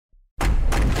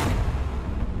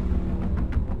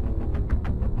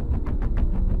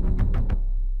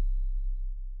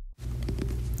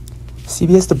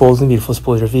CBS The Bold and Beautiful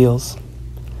spoilers reveals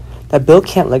that Bill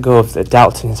can't let go of the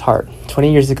doubt in his heart.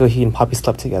 20 years ago, he and Poppy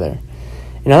slept together.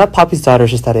 And now that Poppy's daughter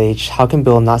is just that age, how can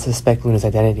Bill not suspect Luna's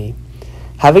identity?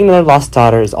 Having another lost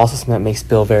daughter is also something that makes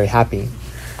Bill very happy.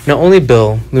 Not only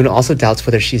Bill, Luna also doubts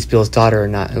whether she's Bill's daughter or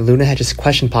not, and Luna had just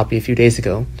questioned Poppy a few days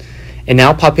ago. And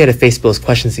now Poppy had to face Bill's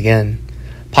questions again.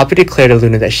 Poppy declared to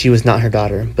Luna that she was not her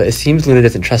daughter, but it seems Luna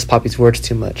doesn't trust Poppy's words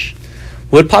too much.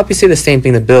 Would Poppy say the same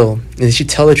thing to Bill, and did she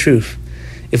tell the truth?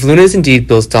 If Luna is indeed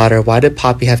Bill's daughter, why did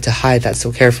Poppy have to hide that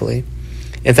so carefully?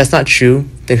 If that's not true,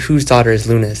 then whose daughter is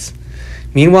Luna's?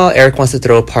 Meanwhile, Eric wants to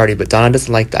throw a party, but Donna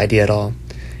doesn't like the idea at all.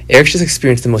 Eric's just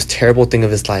experienced the most terrible thing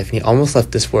of his life, and he almost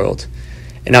left this world.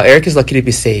 And now Eric is lucky to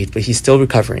be saved, but he's still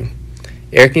recovering.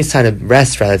 Eric needs time to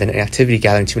rest rather than an activity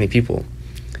gathering too many people.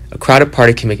 A crowded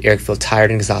party can make Eric feel tired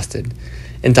and exhausted,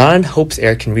 and Donna hopes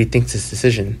Eric can rethink his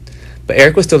decision. But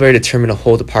Eric was still very determined to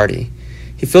hold the party.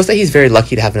 He feels that he's very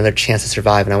lucky to have another chance to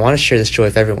survive, and I want to share this joy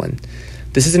with everyone.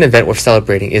 This is an event worth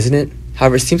celebrating, isn't it?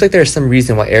 However, it seems like there is some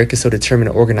reason why Eric is so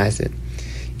determined to organize it.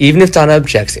 Even if Donna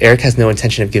objects, Eric has no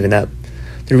intention of giving up.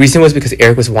 The reason was because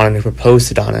Eric was wanting to propose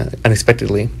to Donna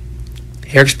unexpectedly.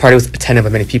 Eric's party was attended by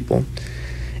many people,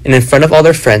 and in front of all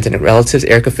their friends and relatives,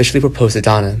 Eric officially proposed to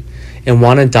Donna and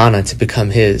wanted Donna to become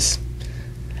his.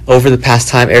 Over the past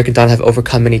time, Eric and Donna have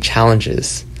overcome many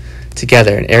challenges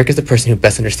together, and Eric is the person who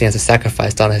best understands the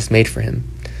sacrifice Donna has made for him.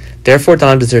 Therefore,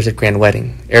 Donna deserves a grand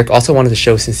wedding. Eric also wanted to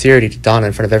show sincerity to Donna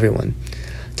in front of everyone.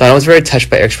 Donna was very touched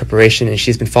by Eric's preparation, and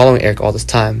she's been following Eric all this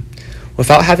time,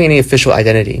 without having any official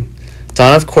identity.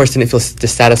 Donna, of course, didn't feel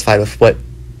dissatisfied with what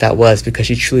that was because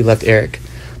she truly loved Eric.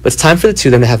 But it's time for the two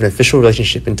of them to have an official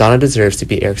relationship, and Donna deserves to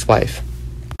be Eric's wife.